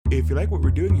If you like what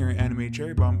we're doing here at Anime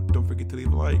Cherry Bomb, don't forget to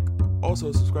leave a like.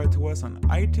 Also, subscribe to us on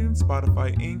iTunes,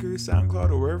 Spotify, Anchor, SoundCloud,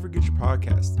 or wherever you get your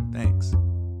podcasts. Thanks.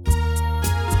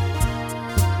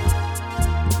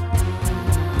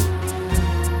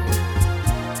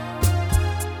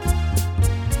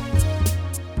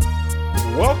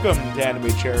 Welcome to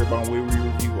Anime Cherry Bomb, where we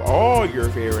review all your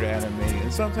favorite anime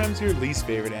and sometimes your least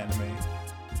favorite anime.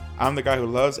 I'm the guy who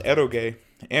loves eroge,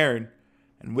 Aaron,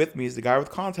 and with me is the guy with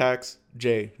contacts,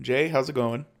 Jay. Jay, how's it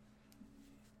going?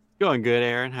 Going good,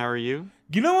 Aaron. How are you?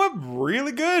 You know what?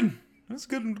 Really good. That's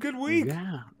a good week.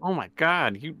 Yeah. Oh my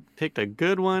God, you picked a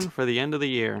good one for the end of the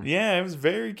year. Yeah, it was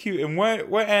very cute. And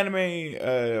what anime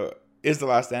is the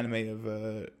last anime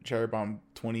of Cherry Bomb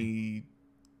 20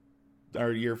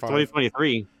 or year 5?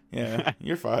 2023. Yeah,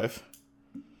 year 5.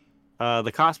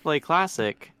 The cosplay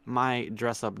classic, My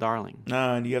Dress Up Darling.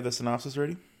 Do you have the synopsis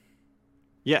ready?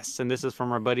 Yes, and this is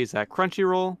from our buddies at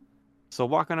Crunchyroll. So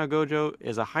Wakano Gojo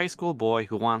is a high school boy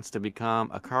who wants to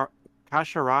become a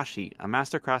kashirashi, a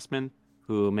master craftsman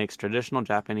who makes traditional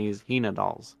Japanese hina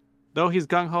dolls. Though he's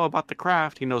gung-ho about the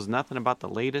craft, he knows nothing about the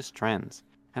latest trends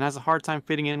and has a hard time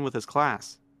fitting in with his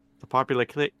class. The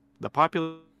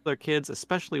popular kids,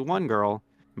 especially one girl,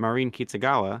 Marine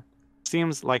Kitsugawa,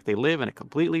 seems like they live in a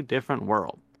completely different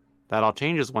world. That all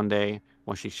changes one day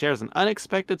when she shares an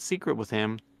unexpected secret with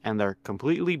him and their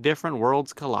completely different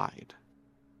worlds collide.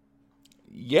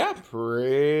 Yeah,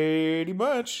 pretty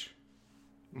much.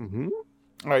 Mm-hmm.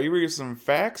 All right, you ready for some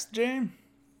facts, Jay?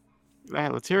 Yeah,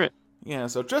 let's hear it. Yeah,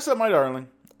 so Dress Up My Darling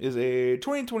is a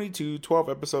 2022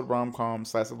 12-episode rom-com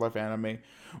slice of life anime.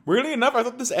 Weirdly enough, I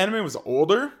thought this anime was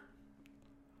older.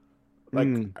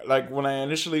 Like when I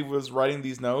initially was writing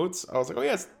these notes, I was like, oh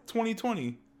yeah, it's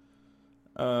 2020.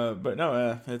 But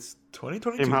no, it's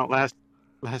 2022. Came out last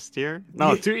year?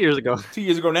 No, 2 years ago. 2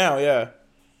 years ago now, yeah.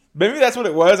 Maybe that's what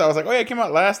it was. I was like, oh yeah, it came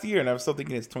out last year, and I was still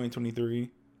thinking it's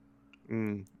 2023.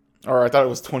 Or I thought it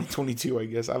was 2022, I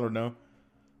guess. I don't know.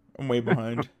 I'm way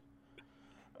behind.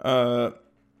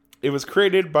 It was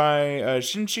created by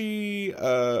Shinichi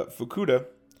Fukuda.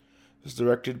 It was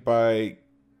directed by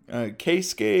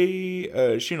Keisuke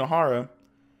Shinohara.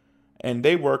 And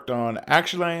they worked on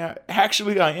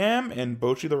Actually I Am and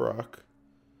Bocchi the Rock.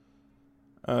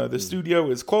 The studio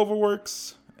is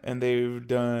Cloverworks, and they've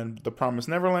done The Promised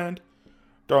Neverland,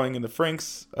 Darling in the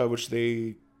Franxx, which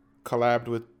they collabed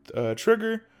with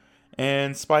Trigger,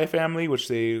 and Spy Family, which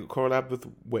they collabed with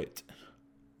Wit.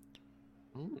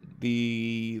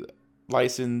 The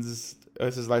license,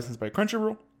 this is licensed by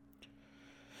Crunchyroll.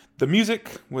 The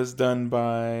music was done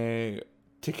by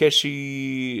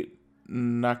Takeshi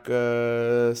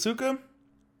Nakasuka,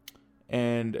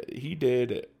 and he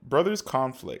did Brothers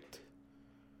Conflict.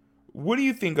 What do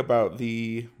you think about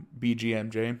the BGM,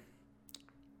 Jay?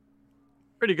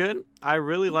 Pretty good. I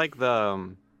really like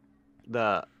the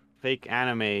fake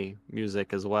anime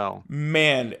music as well.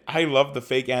 Man, I love the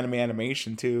fake anime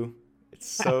animation too. It's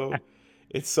so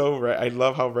I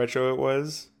love how retro it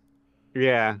was.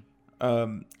 Yeah.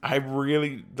 Speaking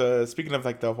of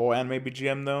like the whole anime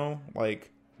BGM though,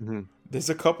 like there's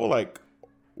a couple like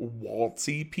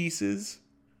waltzy pieces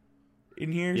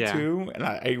in here too, and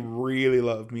I really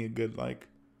love me a good like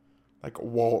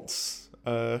waltz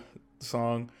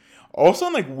song. Also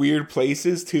in like weird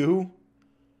places too.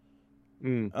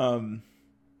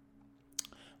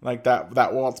 Like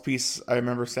that waltz piece I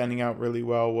remember standing out really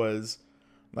well was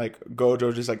like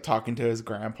Gojo just like talking to his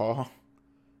grandpa.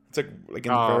 It's like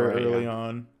in very early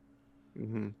on.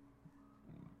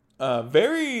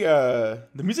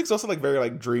 The music's also like very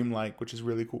like dreamlike, which is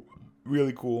really cool.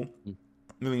 Really cool.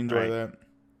 Really enjoy that.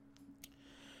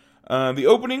 The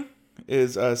opening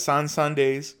is San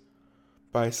Days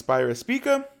by Spyra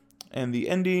Spica, and the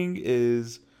ending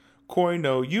is Koi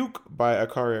no Yuke by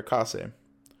Akari Akase.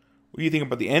 What do you think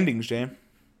about the endings, Jam?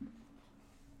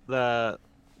 They're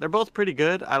both pretty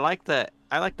good. I like the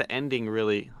ending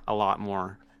really a lot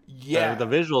more. Yeah. The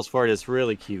visuals for it is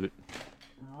really cute.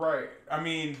 Right. I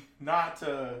mean, not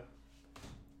to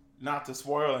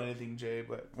spoil anything, Jay,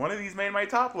 but one of these made my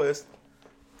top list.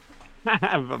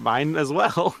 Mine as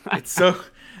well.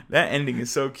 That ending is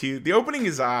so cute. The opening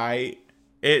is the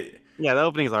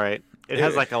opening is alright. It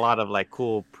has like a lot of like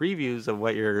cool previews of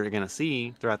what you're gonna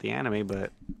see throughout the anime,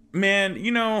 but man,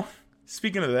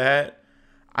 speaking of that,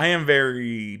 I am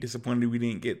very disappointed we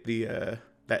didn't get the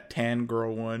that tan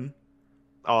girl one.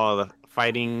 Oh, the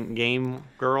fighting game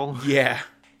girl? Yeah.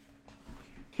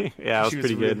 Yeah, it was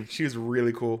pretty good. She was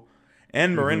really cool.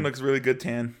 And Marin looks really good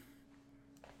tan.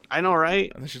 I know, right?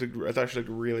 I thought she looked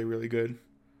really, really good.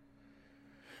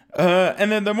 And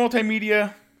then the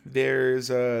multimedia There's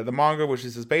the manga, which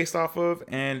this is based off of,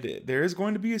 and there is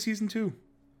going to be a season 2.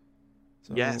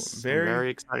 So Yes, I'm very, very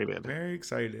excited. very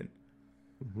excited.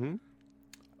 Hmm.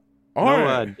 All No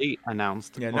right. date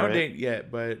announced Yeah, for no it. date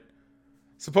yet, but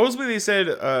supposedly they said,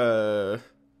 I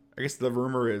guess the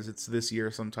rumor is it's this year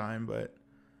sometime, but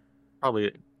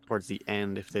Probably towards the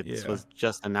end if it yeah. was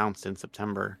just announced in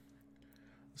September.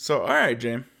 So, all right,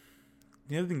 Jay.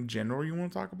 Anything general you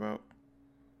want to talk about?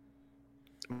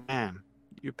 Man,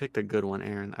 you picked a good one,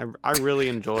 Aaron. I really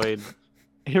enjoyed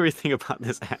everything about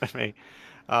this anime.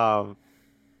 Um,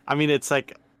 I mean, it's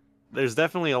like there's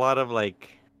definitely a lot of like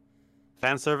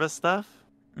fan service stuff,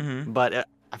 Mm-hmm. but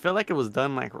I feel like it was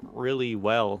done like really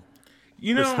well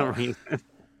You for some know, reason.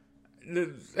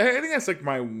 I think that's like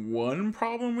my one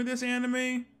problem with this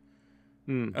anime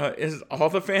Mm, is all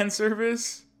the fan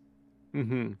service.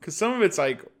 mm-hmm. Because some of it's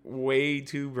like way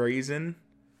too brazen.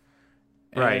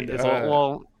 Right. And, It's all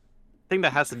well, I think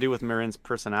that has to do with Marin's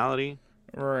personality.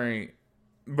 right.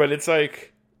 But it's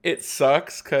like, it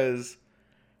sucks because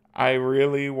I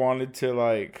really wanted to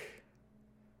like,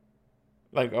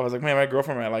 I was like, man, my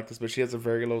girlfriend might like this, but she has a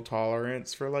very low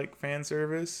tolerance for like fan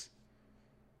service.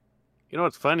 You know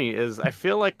what's funny is I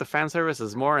feel like the fan service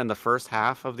is more in the first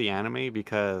half of the anime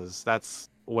because that's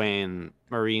when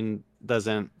Marine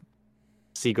doesn't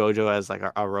see Gojo as like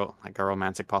like a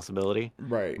romantic possibility.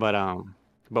 Right.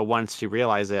 But once she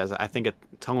realizes, I think it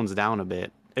tones down a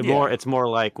bit. Yeah. It's more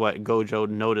like what Gojo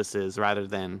notices rather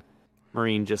than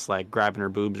Marine just like grabbing her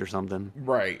boobs or something.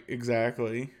 Right.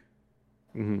 Exactly.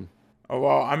 Hmm. Oh,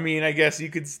 well, I mean, I guess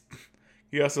you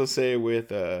also say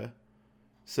with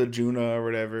Sejuna or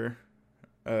whatever,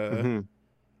 uh, Hmm.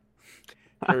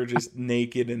 her just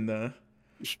naked in the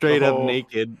Straight up whole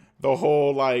naked, the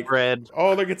whole like, red.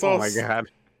 oh look, it's Oh all my god,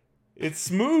 it's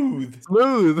smooth.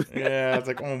 smooth. Yeah, it's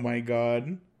like, oh my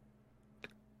god.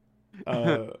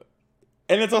 Uh,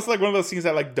 and it's also like one of those things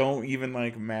that like don't even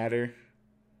like matter.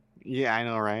 Yeah, I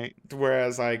know, right?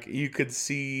 Whereas like you could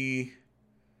see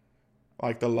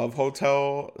like the Love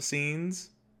Hotel scenes.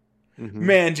 Hmm.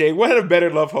 Man, Jay, what had a better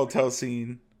Love Hotel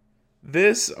scene?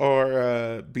 This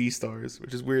or B Stars,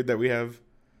 which is weird that we have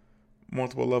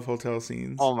multiple Love Hotel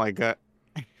scenes. Oh my god.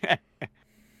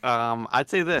 I'd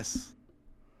say this.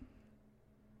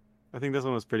 I think this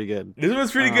one was pretty good. This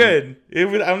was pretty Um,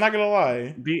 good. I'm not gonna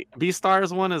lie. B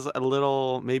Stars one is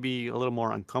maybe a little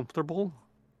more uncomfortable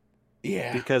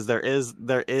Yeah, because they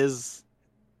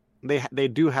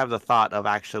do have the thought of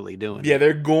actually doing yeah, it.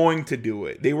 they're going to do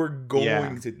it. They were Yeah.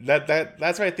 going to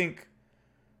that's why I think.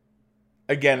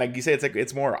 Again, like you say, it's like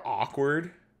it's more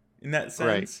awkward in that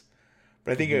Right. sense,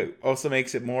 but I think Hmm. it also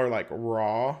makes it more like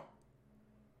raw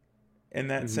in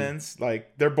that Hmm. sense.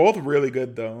 Like they're both really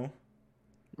good though.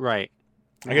 Right.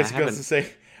 I Man, I guess it goes to haven't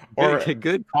say, or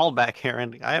good callback,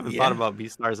 Aaron. I haven't thought yeah, about B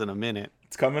Stars in a minute.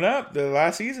 it's coming up the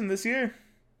last season this year.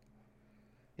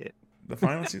 Yeah. The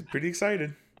final season, pretty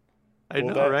excited. I Will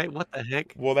know, that right? What the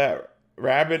heck? will that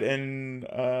rabbit and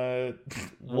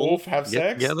wolf have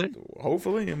Get sex? together?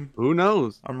 Hopefully, Who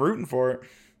knows? I'm rooting for it.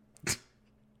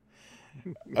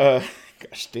 Uh,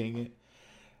 gosh dang it.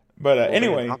 But Will they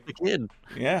anyway, adopt the kid?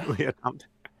 yeah. Will they adopt-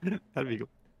 That'd be cool.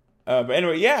 But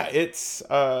anyway, yeah, it's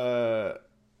I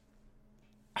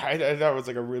thought it was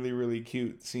like a really really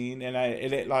cute scene, and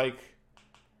it like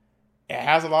it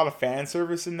has a lot of fan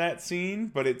service in that scene,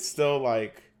 but it's still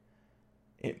like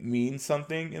it means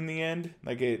something in the end.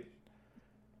 Like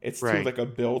it's to Right. like a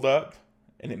build up,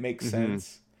 and it makes Hmm.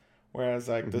 sense. Whereas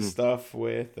like the Hmm. stuff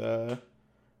with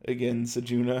again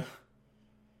Sejuna,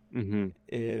 Hmm.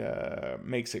 it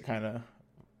makes it kind of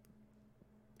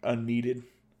unneeded.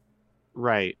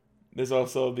 Right. There's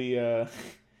also the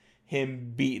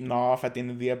him beating off at the end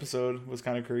of the episode was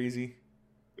kind of crazy.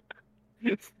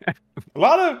 A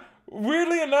lot of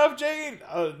weirdly enough, Jane,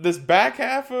 this back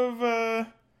half of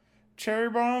Cherry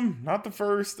Bomb, not the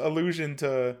first allusion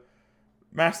to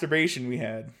masturbation we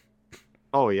had,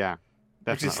 Oh yeah,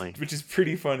 which is definitely.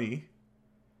 pretty funny.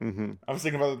 Hmm. I was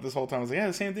thinking about it this whole time. I was like, yeah,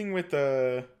 the same thing with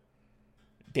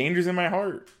Dangers in My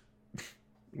Heart,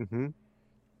 Hmm.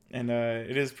 and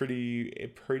it is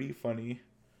pretty funny.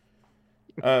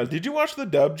 Did you watch the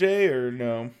dub, Jay, or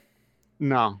no?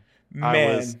 No,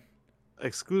 I was Man,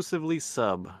 exclusively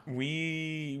sub.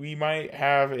 we might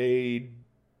have a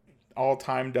all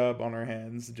time dub on our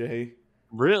hands, Jay.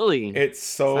 Really? It's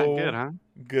It's that good, so huh?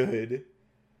 good.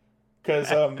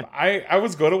 Cause I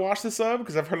was going to watch the sub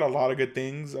because I've heard a lot of good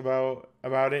things about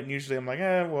it, and usually I'm like,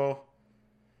 well,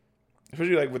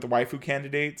 especially like with the waifu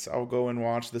candidates, I'll go and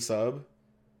watch the sub.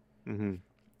 Hmm.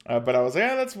 But I was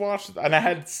like, let's watch, and I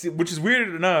had, which is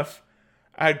weird enough,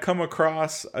 I had come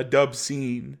across a dub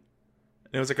scene,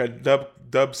 It was like a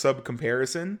dub sub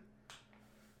comparison,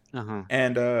 Uh-huh.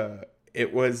 and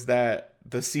it was that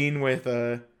the scene with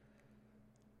them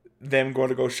going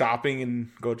to go shopping,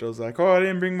 and Gojo's like, "Oh, I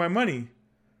didn't bring my money,"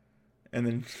 and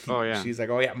then Oh yeah. she's like,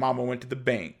 "Oh yeah, Mama went to the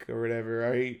bank or whatever,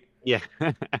 right?" Yeah.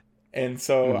 And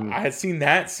so Hmm. I had seen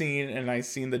that scene, and I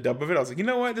seen the dub of it. I was like, you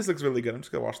know what, this looks really good. I'm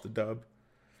just gonna watch the dub.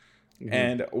 Hmm.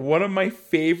 And one of my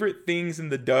favorite things in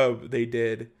the dub they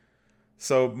did.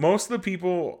 So most of the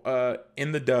people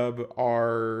in the dub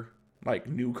are like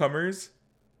newcomers,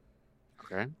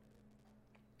 Okay.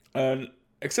 uh,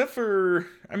 except for,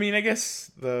 I mean, I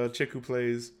guess the chick who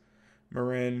plays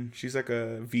Marin, she's like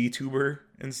a VTuber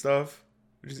and stuff,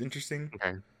 which is interesting.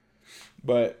 Okay.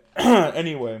 But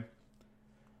anyway,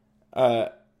 uh,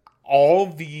 all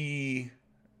the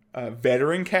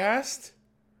veteran cast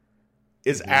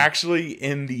is Hmm. actually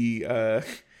in the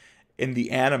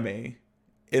anime,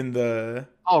 in the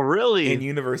Oh, in really?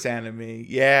 universe anime.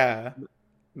 Yeah.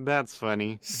 That's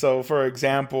funny. So, for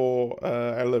example,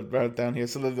 I live right down here.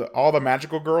 So, all the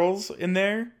magical girls in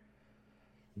there,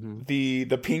 Hmm. the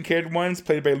pink haired ones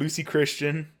played by Lucy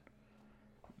Christian.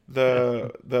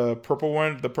 The purple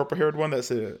one, the purple haired one that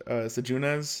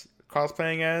Sejuna's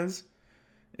cosplaying as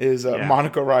is Yeah.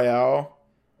 Monica Royale,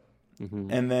 Hmm.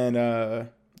 and then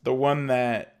the one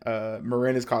that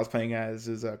Marin is cosplaying as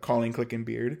is Colleen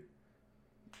Clickenbeard,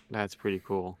 That's pretty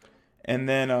cool. and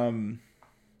then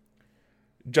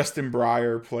Justin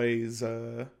Breyer plays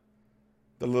the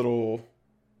little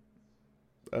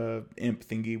imp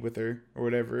thingy with her or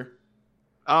whatever,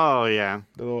 Oh yeah.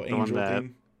 the little The one angel that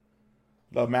thing,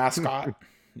 the mascot.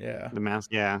 Yeah, the mask.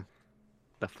 Yeah.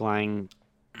 The flying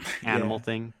animal yeah,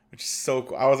 thing. which is so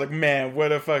cool. I was like, man,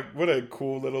 what a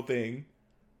cool little thing.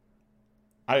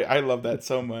 I love that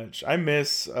so much. I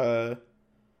miss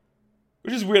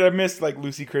which is weird. I miss like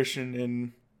Lucy Christian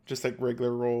in just like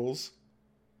regular roles.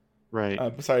 Right.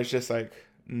 Besides just like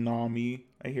Nami,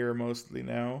 I hear her mostly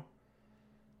now.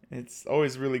 It's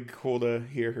always really cool to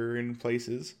hear her in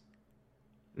places.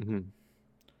 Hmm.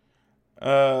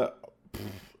 Uh,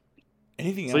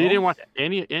 anything So you didn't else? watch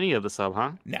any of the sub,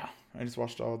 huh? No, I just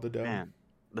watched all the dub. Man,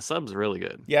 the sub's really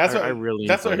good. Yeah, I really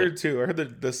that's what I enjoyed it. heard too. I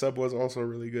heard the sub was also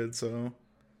really good, so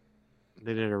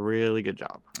They did a really good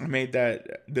job. I made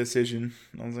that decision.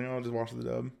 I was like, I'll just watch the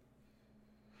dub.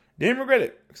 Didn't regret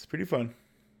it. It's pretty fun.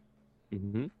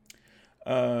 Hmm.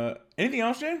 Anything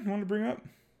else, Jen? You want to bring up?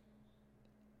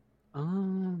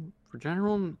 For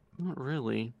general, not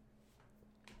really.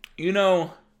 You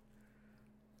know,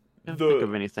 Can't think the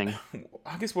of anything.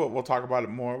 I guess we'll talk about it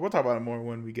more. We'll talk about it more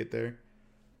when we get there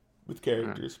with Uh,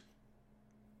 characters.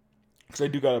 Because I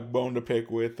do got a bone to pick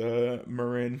with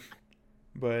Marin,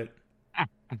 but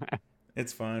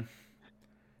it's fine.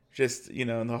 Just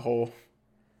the whole,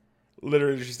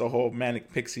 literally just the whole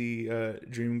manic pixie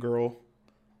dream girl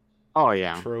oh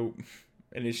yeah, trope,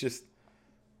 and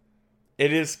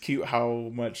it is cute how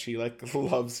much she like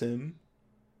loves him.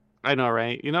 I know,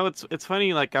 right? You know, it's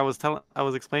funny. Like I was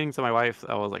explaining to my wife.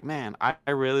 I was like, man, I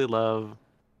really love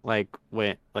like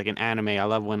when like in anime. I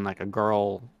love when like a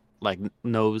girl like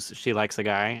knows she likes a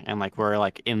guy and like we're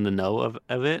like in the know of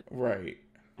it. Right.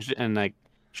 And like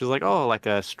she's like, oh, like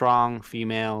a strong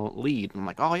female lead. I'm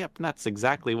like, oh, yep, that's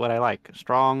exactly what I like.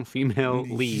 Strong female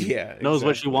lead Yeah, knows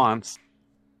what she exactly. wants.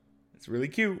 It's really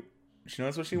cute. She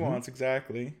knows what she Hmm. wants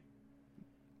exactly.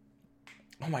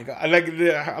 Oh my god! Like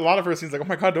a lot of her scenes, like, oh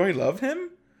my god, do I love him?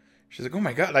 She's like, oh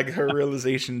my god, like her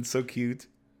realization is so cute.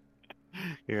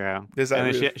 Yeah, There's that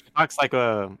and then real, she talks like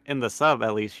in the sub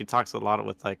at least she talks a lot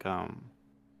with like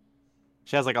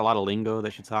she has like a lot of lingo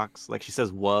that she talks like she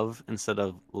says "wov" instead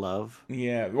of "love."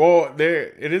 yeah. Well,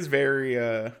 there it is very.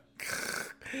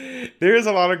 There is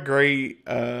a lot of great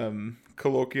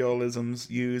colloquialisms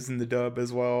used in the dub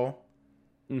as well.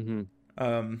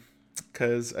 Mm-hmm.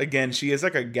 Because again, she is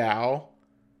like a gal.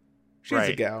 She is a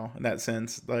Right, gal in that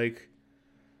sense, like,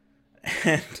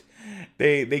 and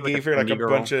they like a gave her like a trendy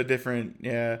bunch girl. of different,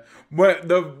 yeah. What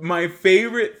the my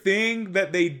favorite thing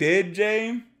that they did,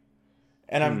 Jay,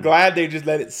 and I'm Mm. glad they just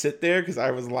let it sit there because I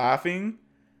was laughing.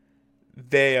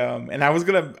 They and I was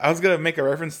gonna make a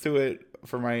reference to it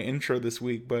for my intro this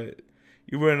week, but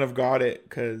you wouldn't have got it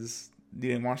because you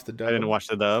didn't watch the I didn't dub. watch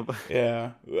the dub.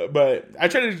 Yeah, but I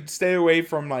try to stay away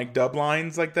from like dub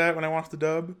lines like that when I watch the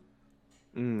dub,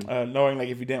 Mm. knowing like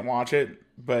if you didn't watch it.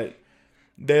 But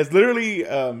there's literally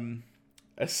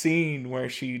a scene where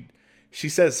she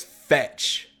says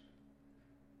fetch.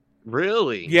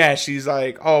 Really? Yeah, she's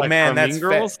like, oh Like man, from that's Mean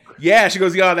fetch. Girls? Yeah, she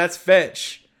goes, yeah, that's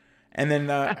fetch. And then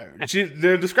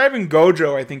they're describing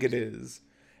Gojo, I think it is,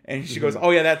 and she goes, Hmm.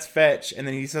 oh yeah, that's fetch. And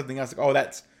then he's something else like, oh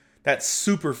That's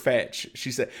super fetch.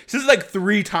 She said like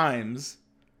 3 times.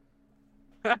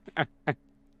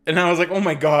 And I was like, oh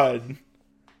my god.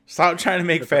 Stop trying to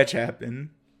make fetch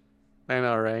happen. I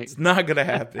know, right? It's not gonna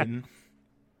happen.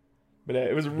 But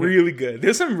it was really good.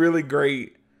 There's some really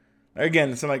great,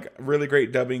 again, some like really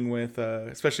great dubbing with,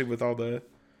 especially with all the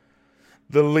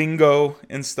lingo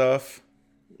and stuff.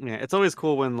 Yeah, it's always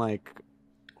cool when like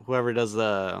whoever does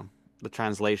the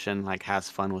translation like has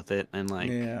fun with it and like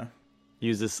Yeah.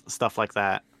 uses stuff like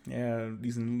that. Yeah,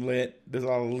 using lit. There's a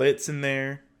lot of lits in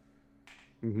there.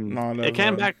 Mm-hmm. Lot It of,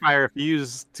 can backfire if you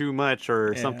use too much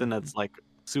or yeah. something that's like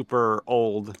super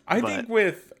old. I think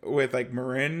with like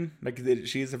Marin, like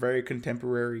she's a very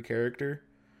contemporary character.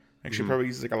 Like she probably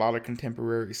uses like a lot of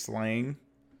contemporary slang.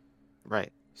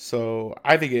 Right. So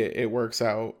I think it works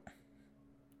out.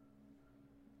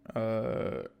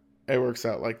 It works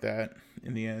out like that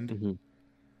in the end. Mm-hmm.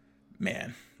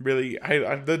 Man, really,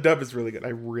 I the dub is really good. I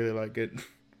really like it.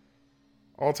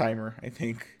 All timer, I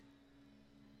think.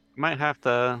 Might have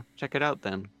to check it out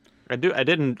then. I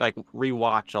didn't like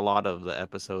rewatch a lot of the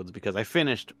episodes because I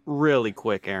finished really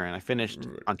quick, Aaron. I finished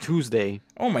on Tuesday.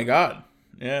 Oh my god.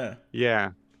 Yeah.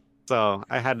 Yeah. So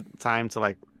I had time to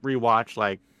like rewatch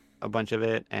like a bunch of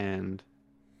it, and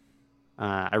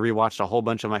I rewatched a whole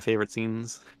bunch of my favorite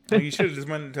scenes. Well, you should have just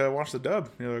went to watch the dub.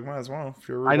 You're like, might as well if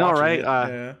you're rewatching I know, right? it.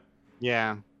 Yeah.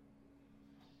 Yeah.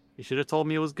 You should have told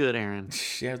me it was good, Aaron.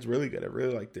 Yeah, it's really good. I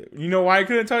really liked it. You know why I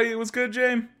couldn't tell you it was good,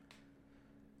 James?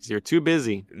 You're too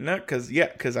busy. No,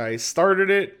 because I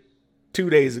started it 2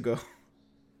 days ago.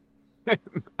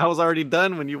 I was already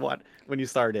done when you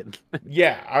started.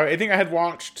 Yeah, I think I had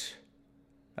watched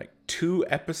like 2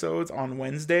 episodes on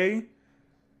Wednesday.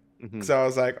 So I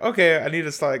was like, okay, I need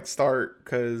to start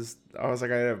because I was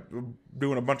like, I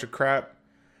doing a bunch of crap,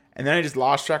 and then I just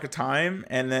lost track of time.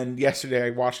 And then yesterday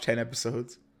I watched 10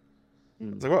 episodes.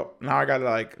 I was like, well, now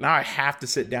I have to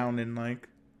sit down and like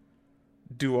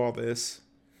do all this.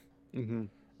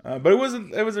 But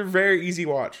it was a very easy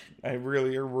watch. I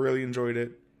really enjoyed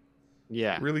it.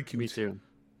 Yeah, really cute. Me too.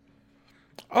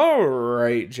 All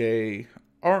right, Jay.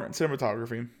 Art and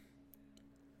cinematography.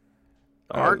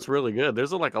 The art's really good.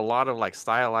 There's like a lot of like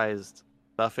stylized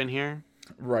stuff in here.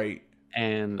 Right.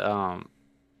 And man,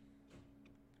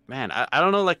 I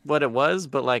don't know like what it was,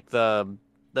 but like the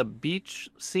beach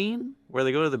scene where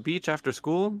they go to the beach after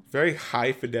school. Very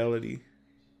high fidelity.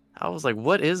 I was like,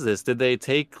 what is this? Did they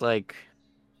take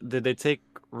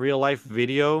real life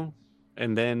video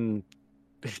and then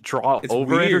draw It's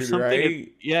over weird, it or something?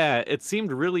 right? Yeah, it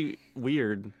seemed really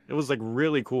weird. It was like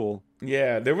really cool.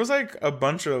 Yeah, there was like a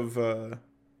bunch of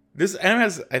this anime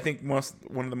has, I think,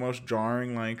 one of the most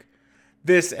jarring, like,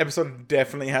 this episode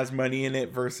definitely has money in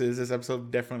it versus this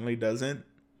episode definitely doesn't.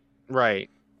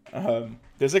 Right.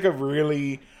 There's like a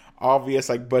really obvious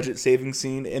like budget saving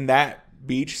scene in that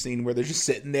beach scene where they're just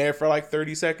sitting there for like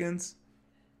 30 seconds.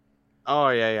 Oh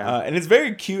yeah. And it's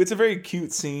very cute. It's a very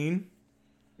cute scene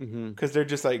Mm-hmm. because they're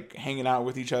just like hanging out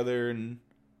with each other and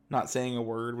not saying a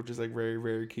word, which is like very,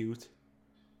 very cute.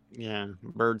 Yeah,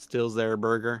 bird steals their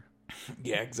burger.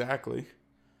 Yeah, exactly.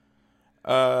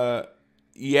 Yeah,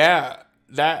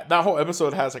 that whole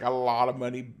episode has like a lot of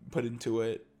money put into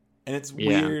it, and it's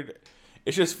weird.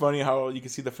 It's just funny how you can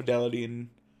see the fidelity in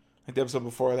like the episode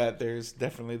before that. They're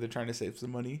trying to save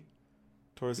some money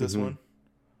towards this one.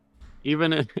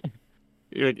 Even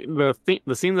the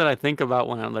scene that I think about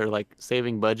when they're like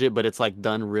saving budget, but it's like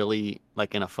done really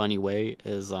like in a funny way,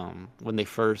 is when they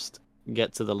first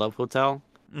get to the Love Hotel,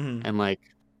 and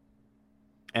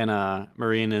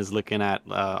Marine is looking at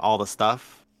all the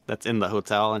stuff that's in the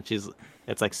hotel, and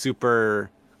it's like super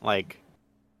like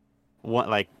what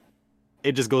like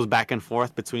it just goes back and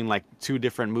forth between like 2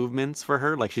 different movements for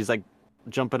her. Like she's like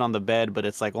jumping on the bed, but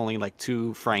it's like only like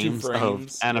 2 frames of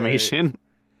animation, right.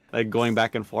 Like going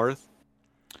back and forth.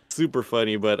 Super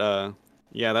funny, but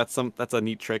yeah, that's a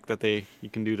neat trick that you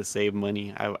can do to save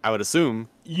money. I would assume.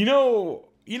 You know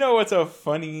what's a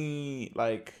funny,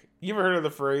 like, you ever heard of the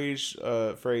phrase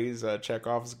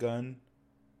Chekhov's gun?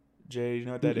 Jay, you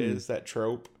know what that is? That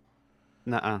trope?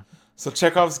 Nuh-uh. So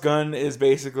Chekhov's gun is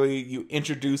basically you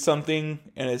introduce something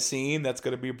in a scene that's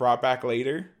going to be brought back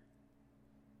later.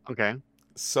 Okay.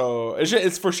 So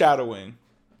it's foreshadowing.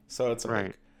 So it's like,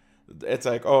 right. It's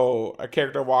like, oh, a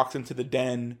character walks into the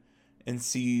den and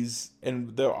sees,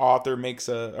 and the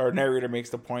narrator makes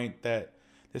the point that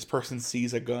this person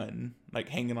sees a gun like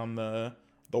hanging on the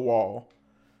wall,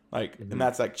 like, and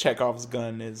that's like Chekhov's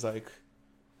gun is like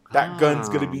that gun's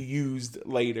gonna be used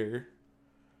later.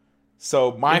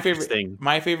 So my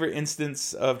favorite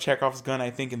instance of Chekhov's gun, I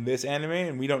think, in this anime,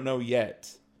 and we don't know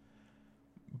yet,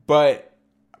 but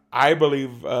I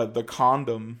believe the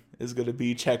condom is gonna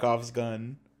be Chekhov's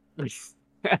gun.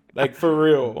 Like for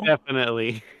real.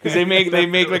 Definitely. Because they make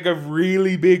Definitely. like a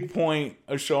really big point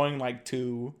of showing like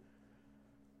two.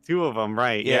 Two of them,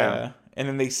 right? Yeah. Yeah. And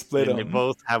then they split And they them.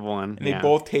 both have one. And they Yeah.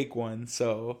 both take one.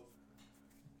 So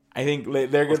I think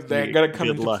they're Mostly gonna come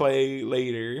good into luck. play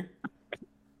later,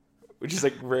 which is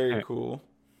like very cool.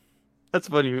 That's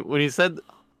funny. When you said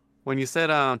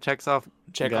checks off gun,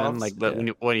 Chekhov's, like but yeah. when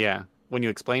you well yeah, when you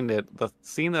explained it, the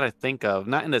scene that I think of,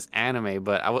 not in this anime,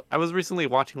 but I was recently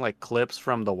watching like clips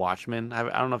from The Watchmen. I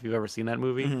don't know if you've ever seen that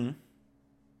movie. Hmm.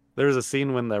 There's a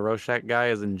scene when the Rorschach guy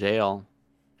is in jail,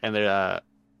 and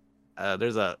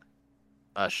there's a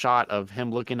shot of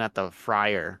him looking at the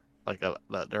fryer,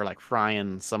 they're like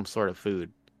frying some sort of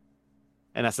food,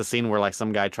 and that's the scene where like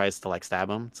some guy tries to like stab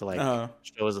him to like Uh,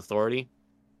 show his authority,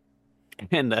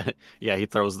 and yeah, he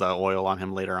throws the oil on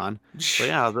him later on. So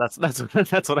yeah, that's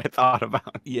what I thought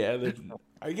about yeah.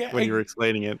 when you were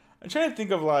explaining it. I'm trying to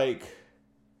think of like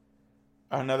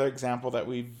another example that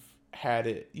we've had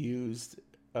it used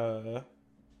uh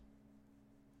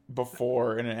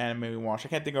before in an anime we watched. I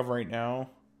can't think of right now.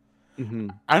 Hmm.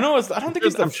 I don't think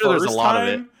it's the I'm sure there's a first lot of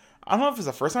it. time. I don't know if it's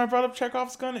the first time I brought up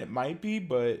Chekhov's gun. It might be,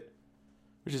 but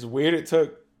which is weird. It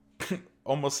took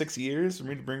almost 6 years for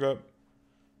me to bring up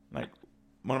like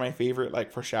one of my favorite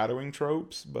like foreshadowing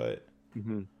tropes. But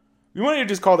Hmm. we wanted to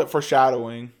just call it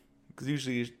foreshadowing because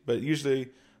usually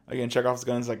again Chekhov's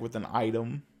gun is like with an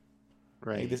item. Like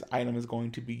Right. this item is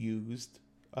going to be used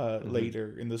Hmm.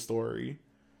 later in the story.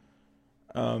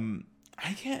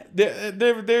 I can't.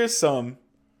 There's some.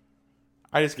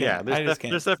 I just Yeah, can't. I just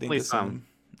can't there's think definitely of some.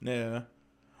 some. Yeah.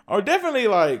 Or definitely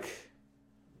like.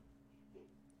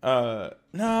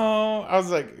 No, I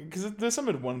was like, because there's some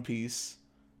in One Piece,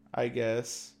 I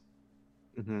guess,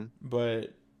 Hmm.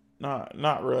 but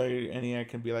not really any I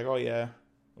can be like, oh yeah,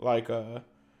 like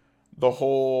the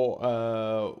whole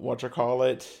what you call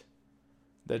it,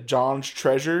 the John's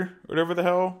treasure, whatever the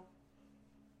hell,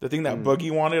 the thing that Mm.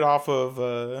 Buggy wanted off of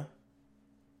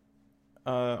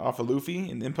Luffy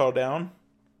and Impel Down.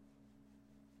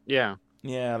 Yeah.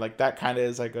 Yeah, like that kind of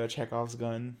is like a Chekhov's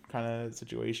gun kind of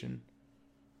situation.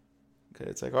 'Cause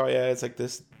it's like, oh yeah, it's like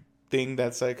this thing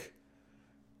that's like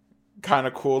kind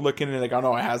of cool looking and like I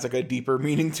don't know, it has like a deeper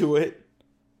meaning to it.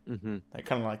 Hmm. Like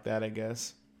kind of like that, I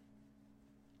guess.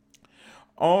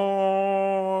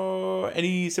 Oh,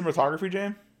 any cinematography,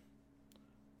 Jay?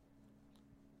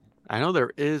 I know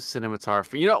there is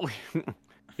cinematography.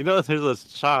 There's a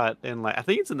shot in like I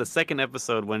think it's in the second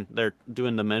episode when they're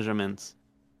doing the measurements.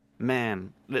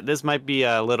 Man, this might be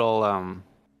a little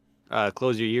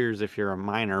close your ears if you're a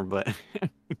minor, but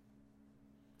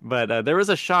there was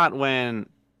a shot when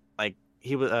like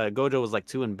he was Gojo was like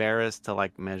too embarrassed to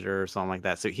like measure or something like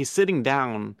that. So he's sitting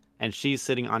down and she's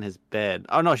sitting on his bed.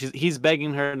 Oh no, he's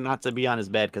begging her not to be on his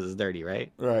bed because it's dirty,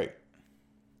 right? Right.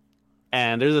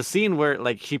 And there's a scene where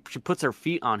like she puts her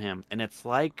feet on him, and it's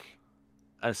like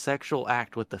a sexual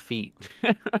act with the feet.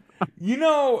 You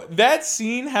know, that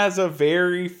scene has a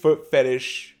very foot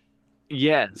fetish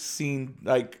Yes, scene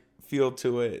like feel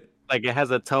to it. like it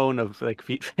has a tone of like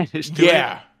feet fetish to it.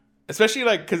 Yeah. Especially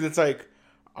like cuz it's like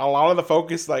a lot of the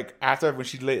focus like after when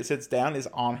sits down is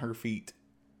on her feet.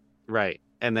 Right.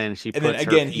 And then she And then puts her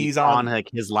again, feet he's on on like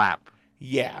his lap.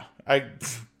 yeah. I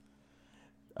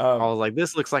I um was like,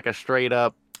 this looks like a straight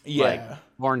up like yeah.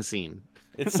 porn scene.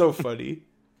 It's so funny.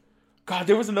 God,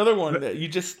 there was another one that you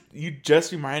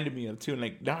just reminded me of too, and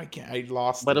like now I can't. I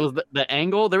lost But it it. was the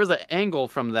angle. There was an angle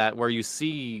from that where you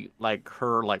see like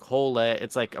her like whole leg.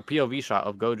 It's like a POV shot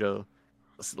of Gojo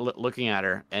looking at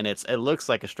her, and it looks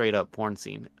like a straight up porn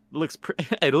scene. It looks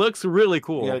it looks really Yeah,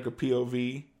 cool. like a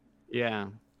POV. Yeah.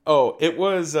 Oh, it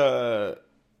was. Oh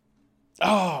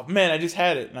man, I just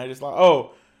had it, and I just like.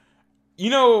 Oh, you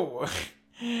know,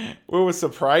 what was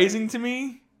surprising to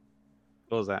me?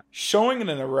 What was that? Showing an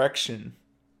erection.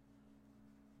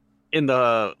 In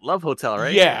the Love Hotel,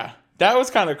 right? Yeah, that was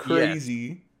kind of Yes.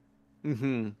 crazy.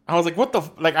 Mm-hmm. I was like, what the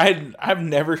like? I've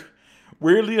never,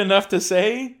 weirdly enough to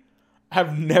say,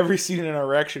 I've never seen an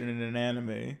erection in an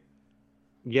anime.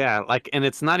 Yeah, like, and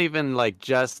it's not even like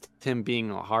just him being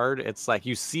hard. It's like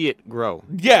you see it grow.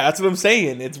 Yeah, that's what I'm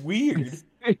saying. It's weird.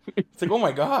 It's like, oh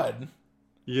my god, it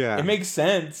Yeah. makes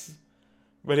sense,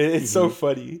 but it's so Hmm.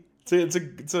 funny.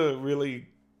 It's a really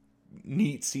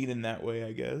neat scene in that way,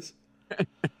 I guess.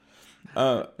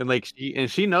 Uh, And like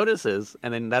she notices,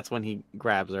 and then that's when he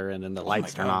grabs her, and then the oh my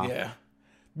lights turn god, off. yeah.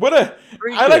 What a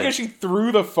Pretty I like how good. she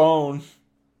threw the phone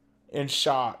in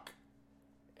shock,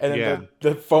 and then Yeah.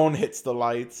 the phone hits the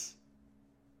lights.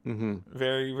 Hmm.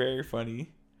 Very very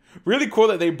funny. Really cool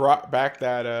that they brought back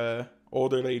that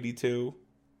older lady too.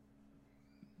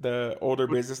 The older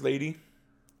business lady.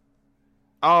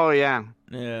 Oh yeah.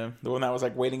 Yeah, the one that was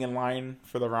like waiting in line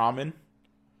for the ramen,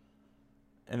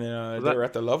 and then Was they that? were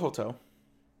at the Love Hotel.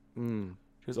 Mm,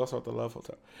 She was also at the Love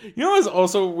Hotel. You know what's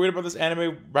also weird about this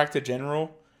anime? Back to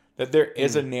general, that there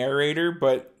is a mm. narrator,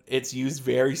 but it's used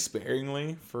very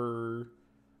sparingly for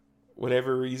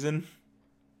whatever reason.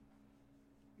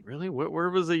 Really? Where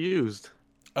was it used?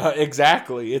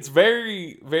 Exactly. It's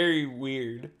very, very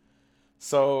weird.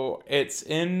 So it's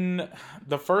in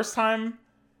the first time.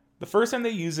 The first time they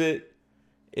use it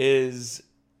is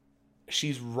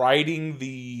she's riding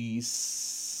the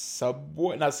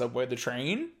subway, not subway, the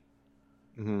train.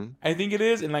 Hmm. I think it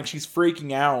is, and like she's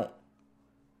freaking out,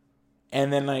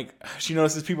 and then like she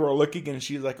notices people are looking, and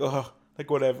she's like, "Oh, like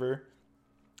whatever."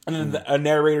 And then Mm. a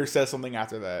narrator says something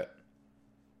after that.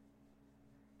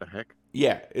 The heck?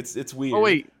 Yeah, it's Oh weird.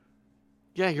 wait.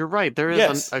 Yeah, you're right. There is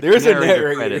Yes, a there is a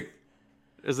narrator credit. narrator.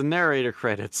 There's a narrator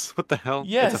credits. What the hell?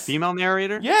 It's a Yes, female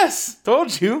narrator? yes,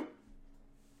 told you.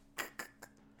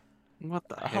 What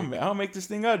the heck? I'll make this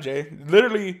thing up, Jay.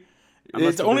 Literally, I must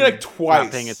it's have only like been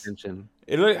not paying twice. attention.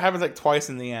 It literally happens like twice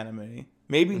in the anime.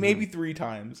 Maybe Hmm. 3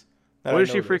 times that What I is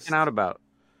she freaking noticed. out about?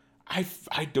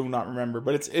 I do not remember,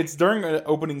 but it's during an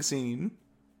opening scene.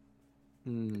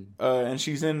 Hmm. And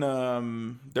she's in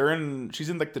she's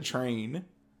in like the train.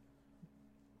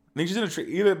 I think she's in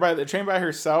either by the train by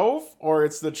herself or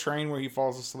it's the train where he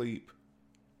falls asleep.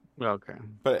 Okay.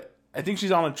 But I think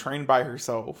she's on a train by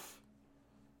herself,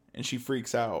 and she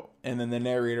freaks out, and then the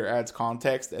narrator adds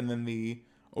context, and then the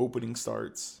opening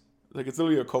starts. Like it's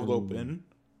literally a cold Hmm. open.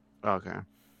 Okay.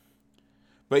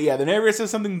 But yeah, the narrator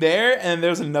says something there, and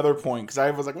there's another point because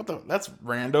I was like, "What the? That's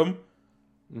random."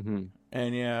 Hmm.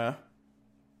 And yeah,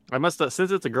 I must have,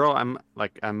 since it's a girl, I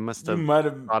must you have might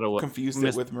have thought it was confused it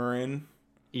missed. with Marin.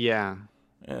 Yeah.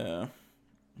 Yeah,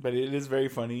 but it is very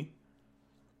funny.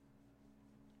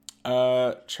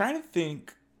 Trying to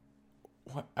think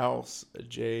what else,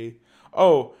 Jay.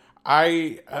 Oh,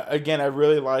 I again I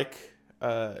really like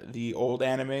the old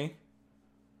anime.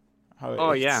 How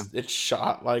Oh yeah. it's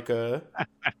shot like a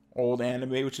old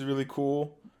anime, which is really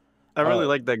cool. I really Uh,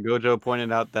 like that Gojo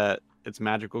pointed out that it's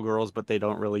magical girls, but they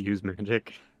don't really use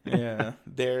magic. yeah.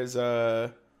 There's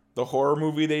the horror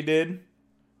movie they did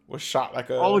was shot like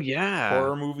Oh a yeah.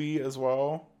 horror movie as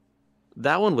well.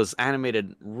 That one was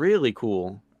animated really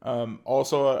cool.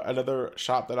 Also another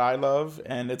shot that I love,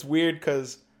 and it's weird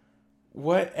because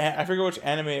I forget which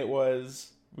anime it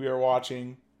was we were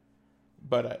watching,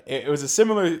 but it was a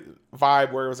similar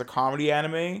vibe where it was a comedy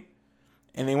anime,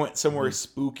 and they went somewhere Hmm.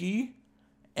 spooky,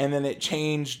 and then it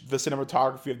changed the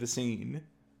cinematography of the scene,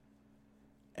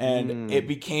 and it Mm,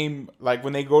 became like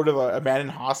when they go to the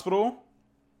abandoned hospital,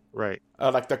 right.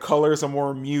 like the colors are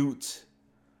more mute,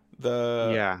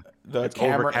 the Yeah. the It's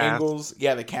camera overcast. angles,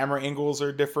 yeah, the camera angles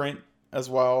are different as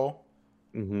well.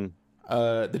 Hmm.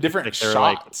 The different Like they're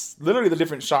like shots, literally the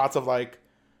different shots of like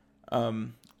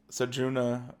um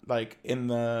Sejuna like in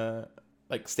the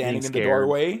like being standing in the scared.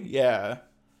 doorway. Yeah.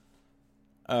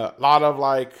 A lot of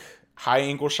like high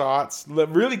angle shots.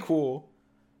 Really cool.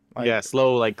 Yeah, Like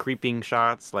slow like creeping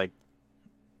shots. Like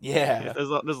yeah, yeah. there's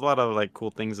a lot of like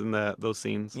cool things in those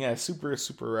scenes. Yeah, super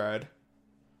super rad.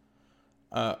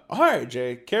 All right,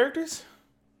 Jay, characters?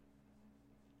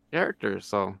 Characters.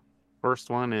 So first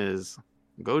one is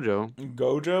Gojo.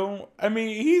 Gojo. I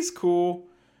mean, he's cool.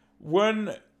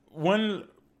 One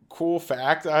cool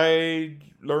fact I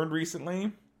learned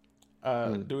recently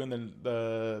Mm. doing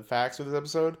the facts for this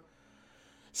episode.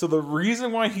 So the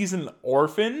reason why he's an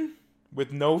orphan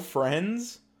with no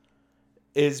friends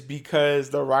is because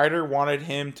the writer wanted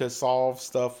him to solve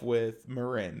stuff with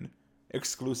Marin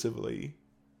exclusively.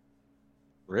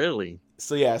 Really?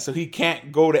 So yeah, so he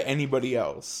can't go to anybody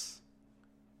else.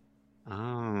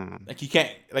 Oh, Like he can't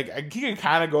he can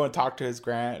kind of go and talk to his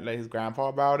grandpa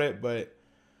about it, but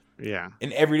yeah.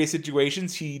 in everyday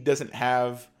situations he doesn't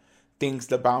have things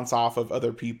to bounce off of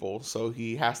other people, so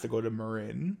he has to go to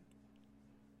Marin.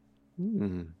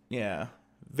 Hmm. Yeah.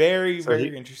 Very So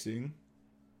very interesting.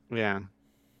 yeah,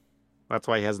 that's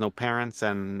why he has no parents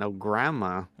and no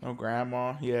grandma. Oh,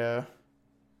 grandma. Yeah.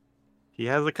 He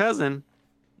has a cousin.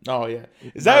 Oh yeah.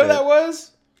 That's Is that about who that it.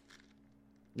 was?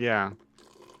 Yeah,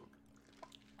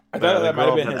 I thought the that might have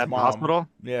girl been his at the mom. hospital.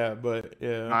 Yeah, but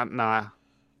yeah. Not nah.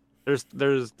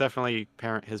 There's definitely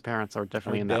his parents are Are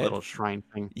definitely in that dead? little shrine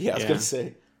thing. Yeah, I was gonna Yeah.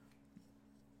 say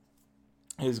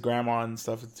his grandma and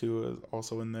stuff too is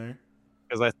also in there.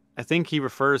 Because I think he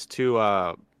refers to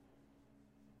uh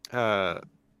her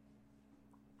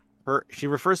she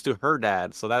refers to her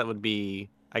dad, so that would be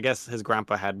I guess his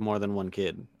grandpa had more than one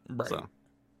kid. Right. So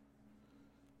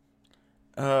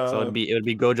So Uh, it would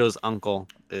be Gojo's uncle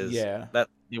is yeah. that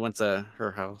he went to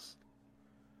her house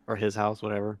or his house,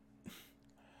 whatever.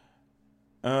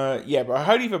 Yeah, but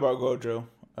how do you feel about Gojo,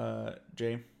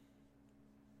 Jay?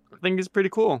 I think he's pretty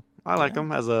cool. I like Yeah,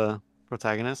 him as a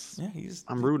protagonist. yeah, he's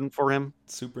I'm rooting for him.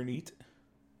 super neat.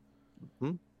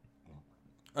 Hmm?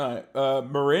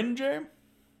 Marin, Jay?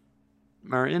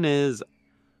 Marin is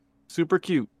super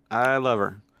cute. I love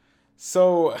her.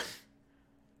 So,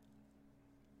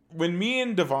 when me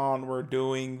and Devon were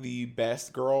doing the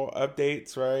best girl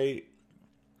updates, right?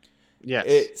 Yes.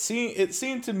 It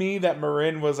seemed to me that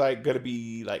Marin was like gonna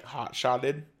be like hot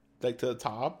shotted like to the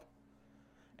top,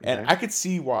 and Okay. I could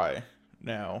see why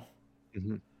now.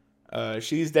 Hmm.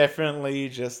 She's definitely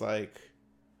just like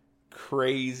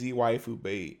crazy waifu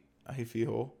bait. I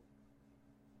feel.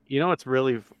 You know what's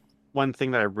really one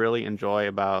thing that I really enjoy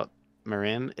about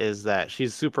Marin is that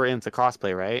she's super into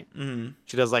cosplay, right? Mm.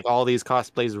 She does like all these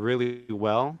cosplays really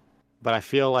well, but I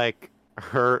feel like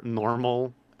her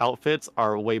normal outfits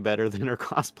are way better than her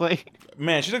cosplay.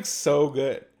 Man, she looks so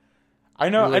good. She's I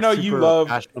like know super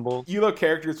fashionable. you love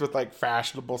characters with like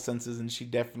fashionable senses, and she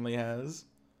definitely has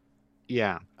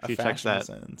Yeah, a she checks fashionable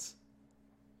that. sense.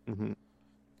 Hmm.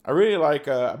 I really like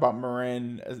about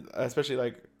Marin, especially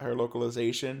like her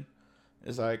localization,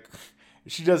 is like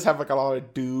she does have like a lot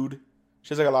of dude. She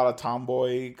has like a lot of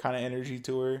tomboy kind of energy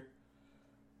to her,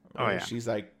 Oh where yeah, she's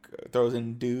like throws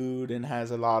in dude and has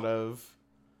a lot of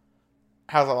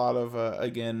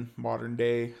again modern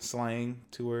day slang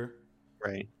to her.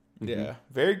 right. Hmm. Yeah,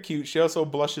 very cute. She also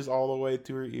blushes all the way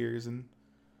to her ears and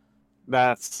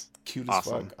That's cute as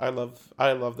awesome. fuck. I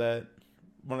love that.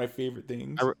 One of my favorite I,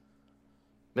 things. re-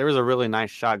 there was a really nice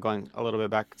shot going a little bit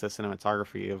back to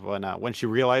cinematography of when she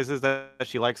realizes that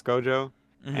she likes Gojo,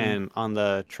 Hmm. and on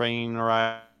the train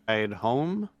ride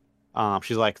home,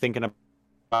 she's like thinking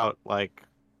about like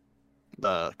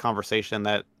the conversation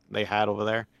that they had over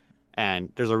there,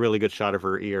 and there's a really good shot of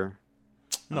her ear,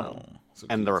 No, um, so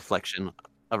and the cute. reflection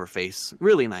of her face.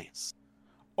 Really nice.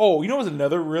 Oh, you know what's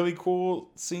another really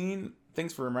cool scene?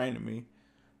 Thanks for reminding me.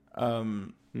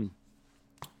 Um, Hmm.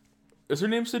 is her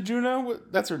name Sejuna?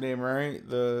 That's her name, right? I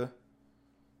don't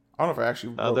know if I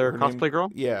actually The wrote other her name. cosplay girl,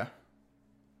 Yeah,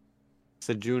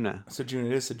 Sejuna. Sejuna.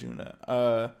 It is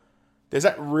Sejuna. There's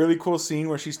that really cool scene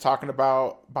where she's talking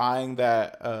about buying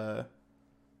the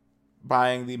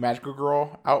magical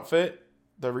girl outfit,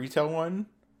 the retail one.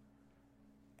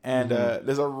 And Hmm.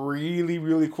 there's a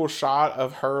really cool shot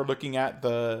of her looking at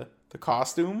the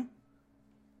costume.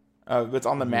 It's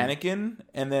on the Hmm. mannequin,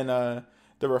 and then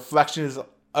the reflection is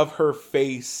of her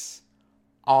face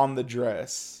on the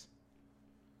dress,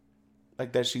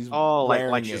 like that she's Oh, like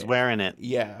wearing she's it. wearing it.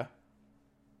 Yeah,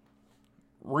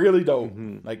 really dope.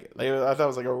 Hmm. I thought it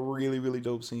was like a really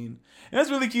dope scene, and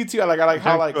that's really cute too. I like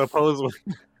how Juxtaposed with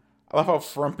I love how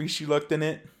frumpy she looked in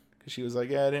it because she was like,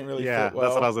 yeah, it didn't really yeah, fit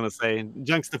that's what I well. was gonna say.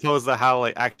 Juxtaposed to how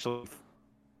it actually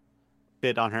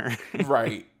fit on her.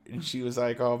 Right. And she was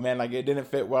like, oh man, like it didn't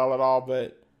fit well at all,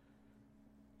 but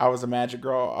I was a magic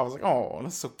girl. I was like, oh,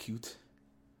 that's so cute.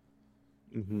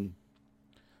 Hmm.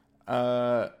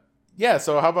 Uh, yeah.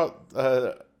 So how about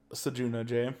Sejuna,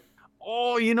 Jay?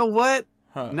 Oh, you know what?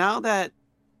 Huh? Now that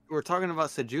we're talking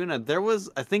about Sejuna, there was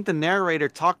I think the narrator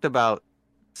talked about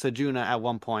Sejuna at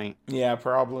one point. Yeah,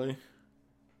 probably.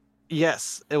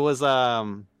 Yes, it was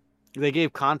they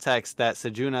gave context that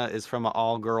Sejuna is from an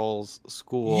all girls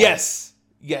school, Yes.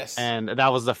 Yes. and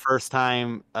that was the first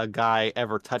time a guy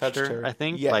ever touched Touched her, her. I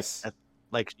think. Yes.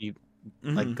 Like she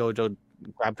like Hmm. Gojo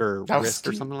grabbed her That was wrist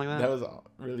or cute. something like That that. was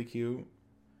really cute.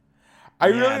 I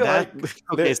Yeah, really that like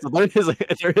okay, there. so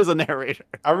there is a narrator.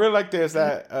 I really like there's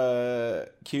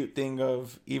that cute thing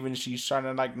of even she's trying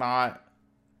to like not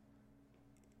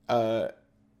uh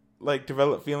like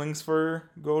develop feelings for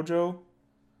Gojo.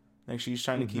 Like she's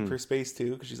trying to keep Hmm. her space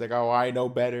too because she's like, oh, I know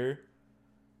better.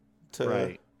 To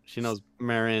Right. She knows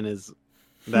Marin is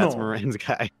that's no, Marin's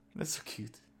guy. that's so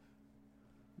cute.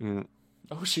 Mm.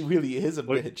 Oh, she really is a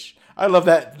What- bitch. I love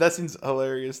that. That seems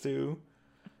hilarious too.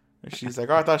 She's like,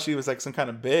 oh, I thought she was like some kind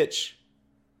of bitch,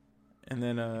 and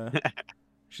then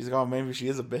she's like, oh, maybe she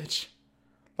is a bitch.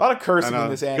 A lot of I cursing in know.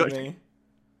 this anime.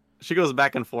 She goes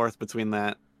back and forth between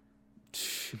that.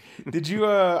 Did you?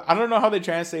 I don't know how they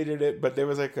translated it, but there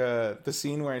was like the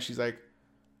scene where she's like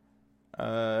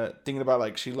thinking about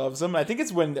like she loves him. I think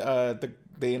it's when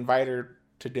they invite her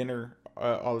to dinner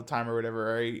all the time or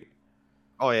whatever, right?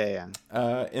 Oh yeah,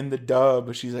 yeah. In the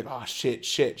dub, she's like, "Oh shit."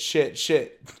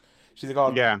 She's like,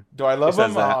 "Oh, Yeah. do I She love says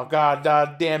him? that. Oh god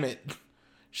damn it,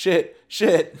 shit."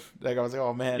 Like I was like,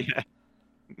 "Oh man."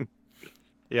 Yeah.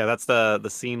 Yeah, that's the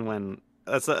scene when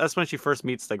That's when she first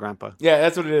meets the grandpa. Yeah,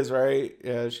 that's what it is, right?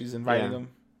 Yeah, she's inviting Yeah, him.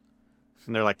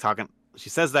 and they're like talking. She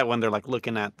says that when they're like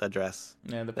looking at the dress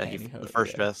Yeah, the the pantyhose.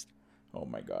 first Yeah. dress. Oh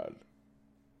my god.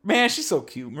 Man, she's so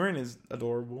cute. Marin is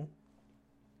adorable.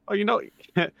 Oh,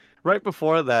 right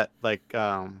before that, like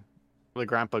the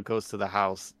grandpa goes to the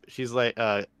house. She's like,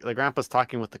 the grandpa's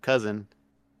talking with the cousin,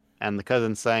 and the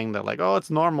cousin's saying that like, oh, it's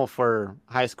normal for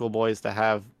high school boys to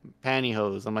have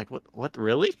pantyhose. I'm like, what,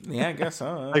 really? Yeah, I guess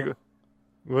so. Like,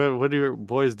 what are your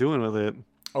boys doing with it?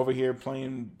 Over here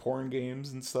playing porn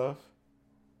games and stuff.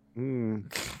 Mm.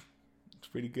 It's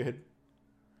pretty good.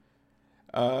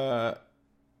 Uh,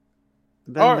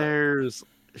 Then or there's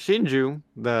Shinju,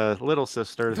 the little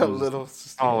sister, the who's little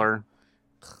sister taller.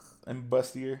 and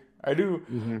bustier. I do.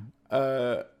 Hmm.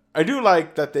 Uh, I do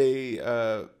like that they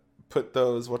put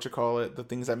those the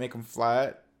things that make them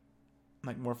flat,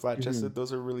 like more flat Hmm. chested.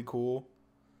 Those are really cool.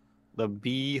 The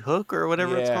bee hook or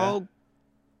whatever it's Yeah, called.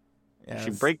 yeah.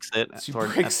 She breaks it She toward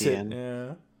at breaks the it. end.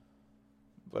 Yeah,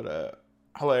 but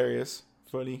hilarious,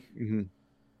 funny. Hmm.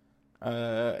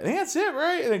 I think that's it,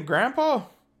 right? And then Grandpa.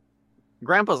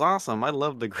 Grandpa's awesome. I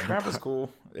love the Grandpa's grandpa.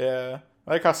 cool. Yeah,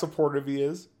 I like how supportive he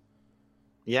is.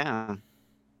 Yeah.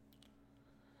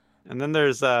 And then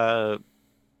there's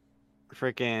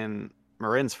freaking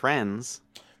Marin's friends.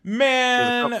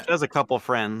 Man, She has a couple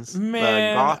friends. The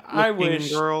man, goth looking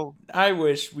girl, I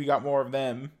wish we got more of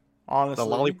them. the Honestly,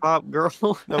 lollipop girl.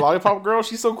 the lollipop girl,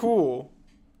 she's so cool.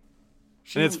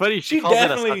 And it's funny, she She calls it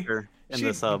a definitely, sucker in she,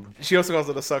 the sub. she also calls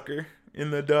it a sucker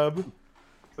in the dub.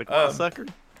 It's like, what, a Um, sucker?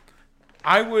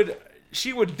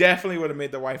 she would definitely would have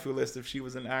made the waifu list if she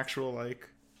was an actual like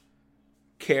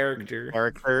character.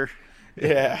 Character.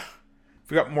 Yeah,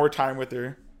 if we got more time with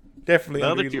her, definitely. The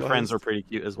other would be two friends lost. were pretty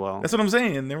cute as well. That's what I'm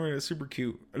saying. They were super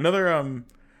cute. Another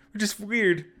which is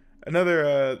weird.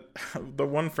 Another the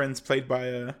one friend's played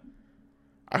by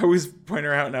I always point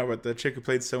her out now, but the chick who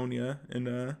played Sonia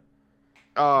in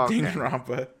Oh, okay.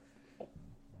 Danganronpa.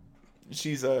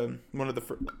 She's one of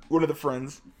the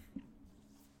friends.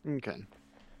 Okay.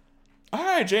 All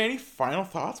right, Jay. Any final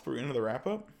thoughts before we get into the wrap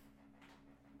up?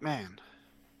 Man,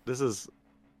 this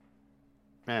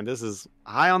is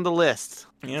high on the list,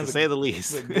 Yeah, to say the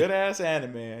least. It's a good ass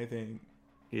anime, I think.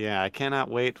 Yeah, I cannot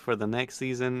wait for the next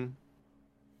season.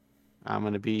 I'm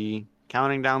gonna be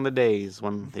counting down the days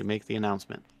when they make the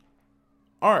announcement.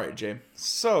 All right, Jay.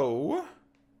 So,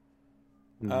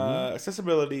 Mhm.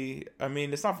 accessibility. I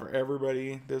mean, it's not for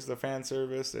everybody. There's the fan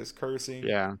service. There's cursing.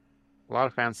 Yeah, a lot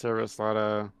of fan service. A lot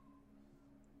of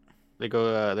they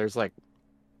go. There's like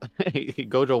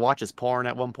Gojo watches porn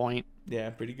at one point. Yeah,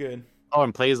 pretty good. Oh,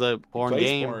 and plays a He porn plays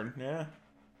game. porn. Yeah,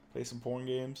 play some porn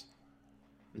games.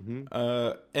 Hmm.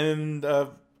 And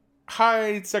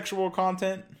high sexual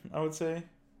content, I would say.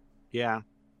 Yeah,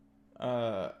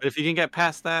 Uh, but if you can get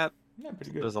past that, yeah,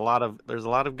 pretty good. there's a lot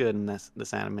of good in this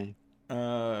anime.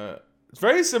 It's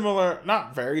very similar,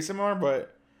 not very similar,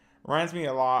 but reminds me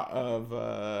a lot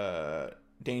of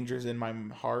Dangers in My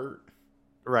Heart.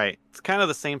 Right, it's kind of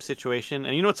the same situation.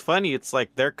 And you know what's funny? It's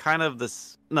like they're kind of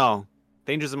this. No,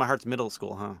 Dangers in My Heart's middle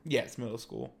school, huh? Yeah, it's middle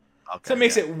school, Okay, so it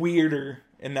makes yeah. it weirder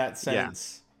in that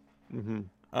sense. Hmm.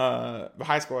 But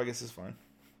high school, I guess, is fun.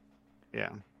 Yeah.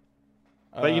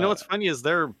 But you know Uh, what's funny is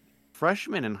they're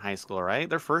freshmen in high school, right?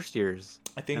 They're first years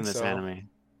I think in this so. anime.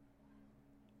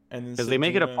 And then Because they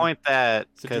make it a point that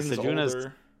because Sejuna's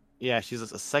older. yeah, she's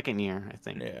a second year, I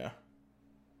think. Yeah.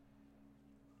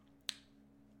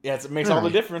 Yeah, it makes all the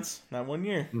Alright. difference. That 1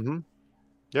 year. Mm-hmm.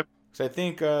 Yep. So I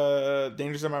think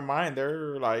Dangers in My Mind,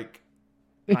 they're like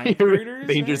ninth graders.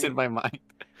 Dangers right? in my mind.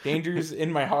 Dangers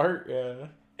in My Heart. Yeah.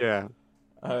 Yeah.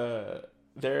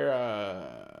 They're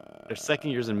They're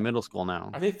second years in middle school now.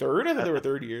 Are they third? I thought they were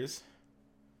third years.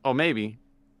 Oh, maybe.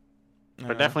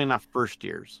 But definitely not first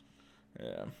years.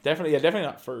 Yeah, definitely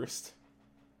not first.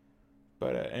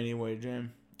 But anyway,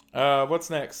 Jim. What's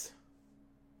next?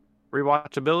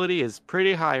 Rewatchability is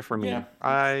pretty high for me. Yeah,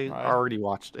 I high. already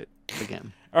watched it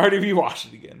again. I already rewatched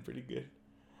it again. Pretty good.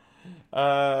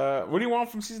 What do you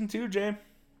want from season 2, Jay?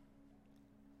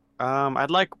 I'd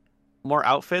like more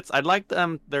outfits. I'd like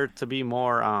there to be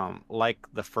more like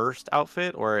the first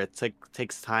outfit, where it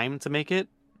takes time to make it.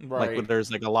 Right. Like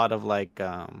there's like a lot of like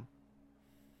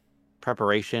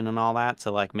preparation and all that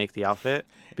to like make the outfit,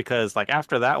 because like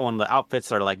after that one the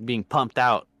outfits are like being pumped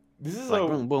out. This is Like a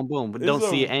boom boom boom, but this don't is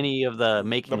see a- any of the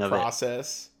making the of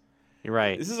process. it. You're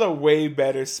right. This is a way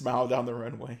better Smile Down the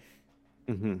Runway.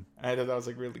 Hmm. I thought that was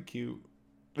like really cute.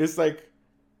 This like,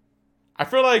 I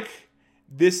feel like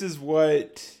this is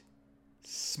what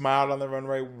Smile Down the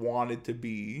Runway wanted to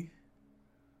be,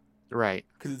 Right.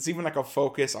 because it's even like a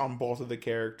focus on both of the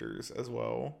characters as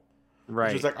well.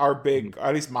 Which was Right. like our big,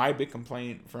 at least my big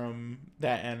complaint from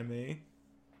that anime.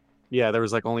 Yeah, there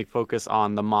was like only focus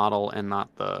on the model and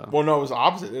not the. Well, no, it was the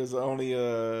opposite. It was only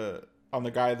on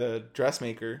the guy, the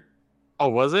dressmaker. Oh,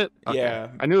 was it? Okay. Yeah,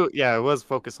 I knew. Yeah, it was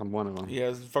focused on one of them. yeah, it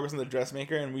was focused on the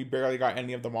dressmaker, and we barely got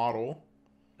any of the model.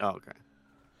 Oh, okay.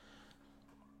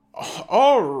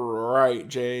 All right,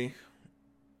 Jay.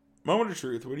 Moment of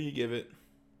truth. What do you give it?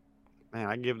 Man,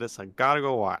 I give this a gotta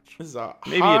go watch. This is a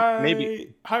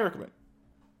Maybe high recommend.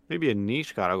 maybe a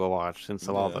niche gotta go watch since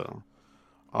of Yeah, all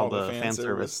all the the fan fan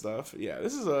service service. stuff. Yeah,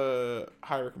 this is a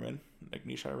high recommend, like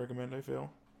niche high recommend. I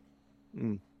feel.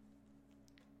 Mm.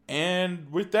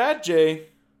 And with that, Jay,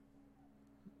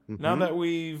 now Mm-hmm. that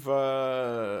we've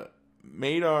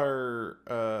made our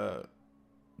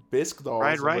bisque dolls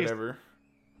Fried or rice. whatever,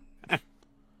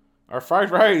 our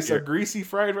fried rice, our Here. greasy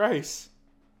fried rice.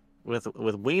 With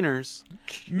wieners.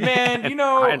 Man, and, you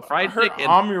know, and fried her chicken.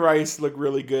 Omni rice looked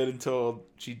really good until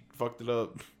she fucked it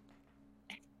up.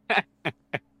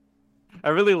 I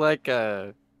really like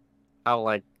how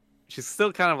like she's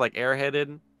still kind of like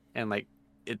airheaded and like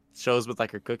it shows with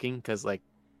like her cooking because like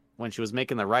when she was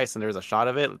making the rice and there was a shot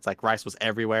of it, it's like rice was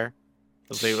everywhere.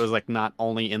 So it was like not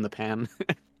only in the pan.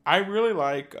 I really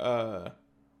like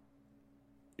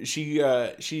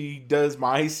she does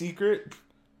my secret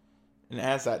and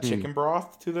adds that chicken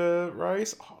broth to the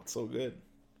rice. Oh, it's so good.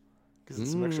 Gives it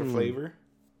some extra flavor.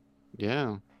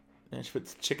 Yeah. And she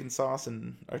puts chicken sauce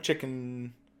and or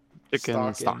chicken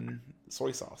Chicken stock. and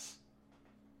soy sauce.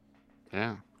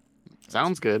 Yeah.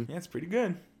 Sounds good. Yeah, it's pretty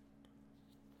good.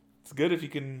 It's good if you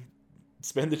can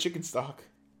spend the chicken stock.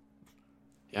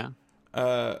 Yeah.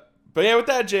 But yeah, with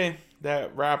that, Jay,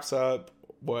 that wraps up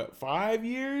what 5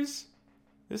 years?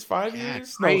 This 5 Yeah,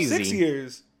 years? crazy. No, 6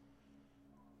 years.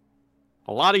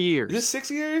 A lot of years. Is this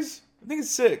 6 years? I think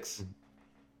it's 6.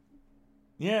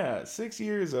 Yeah, 6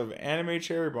 years of anime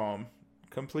cherry bomb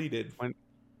completed.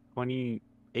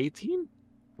 2018?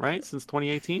 Right? Since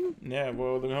 2018? Yeah,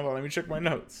 well, hold on, let me check my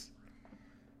notes.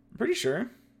 I'm pretty sure.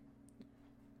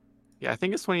 Yeah, I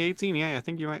think it's 2018. Yeah, I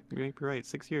think you might be right.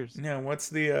 6 years. Yeah, what's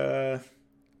the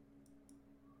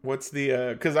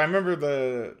because I remember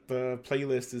the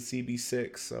playlist is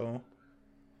CB6, so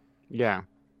Yeah.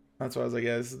 that's why I was like,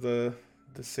 yeah, this is the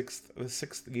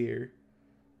sixth year.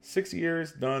 6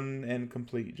 years done and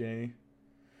complete, Jay.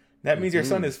 That means your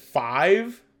son is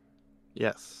 5?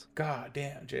 Yes. God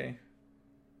damn, Jay.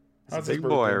 He's a big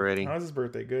boy already. How's his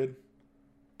birthday? Good.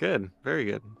 Good. Very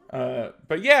good.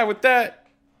 But yeah, with that,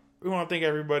 we want to thank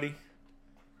everybody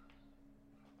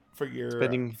for your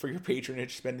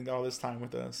patronage, spending all this time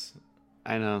with us.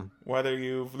 I know. Whether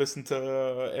you've listened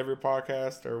to every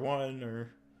podcast or one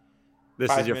or This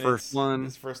 5 is your minutes, first one.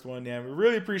 This first one, yeah, we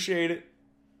really appreciate it.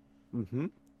 Mm-hmm.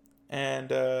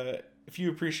 And if you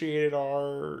appreciated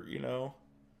our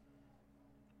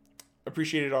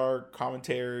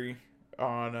commentary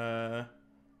on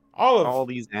all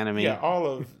these anime. Yeah, all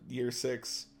of year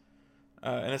 6.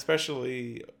 And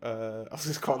especially I was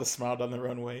just called a smile down the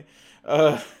runway.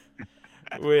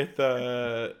 With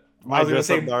My Dress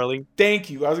Up Darling. Thank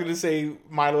you. I was gonna say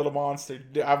My Little Monster.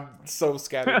 I'm so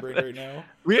scatterbrained right now.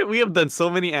 We have done so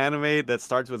many anime that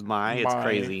starts with it's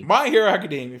crazy. My Hero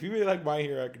Academia. If you really like My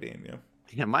Hero Academia.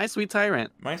 Yeah, My Sweet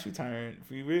Tyrant. My Sweet Tyrant.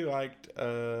 If you really liked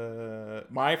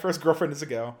My First Girlfriend is a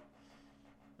Gal.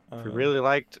 If you really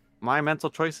liked My Mental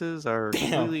Choices Are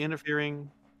Completely Interfering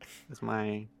with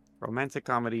My Romantic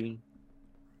Comedy.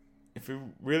 If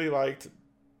you really liked,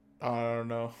 I don't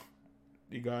know.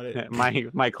 You got it. My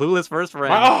Clueless First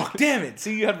Friend. Oh, damn it.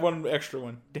 See, you had one extra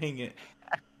one. Dang it.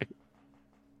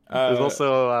 There's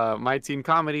also My Teen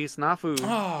Comedy, Snafu.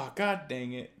 Oh, god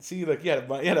dang it. See, look, you had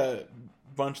a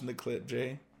bunch in the clip,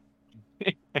 Jay.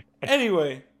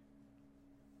 Anyway,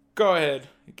 go ahead.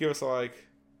 Give us a like.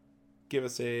 Give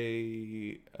us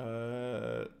a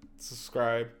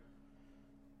subscribe.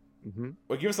 Mm-hmm.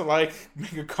 Well, give us a like.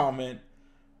 Make a comment.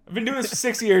 I've been doing this for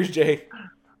 6 years, Jay.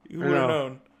 You would have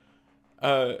known.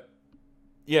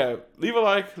 Yeah, leave a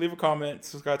like, leave a comment,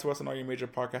 subscribe to us on all your major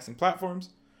podcasting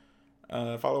platforms.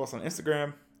 Follow us on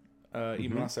Instagram.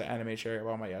 Email us at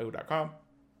animecherry@yahoo.com.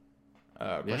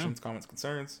 Questions, comments,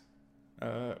 concerns,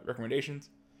 recommendations.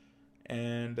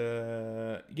 And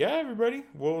yeah, everybody,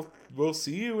 we'll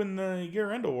see you in the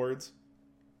year-end awards.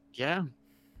 Yeah.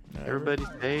 Everybody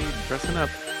stay dressing up.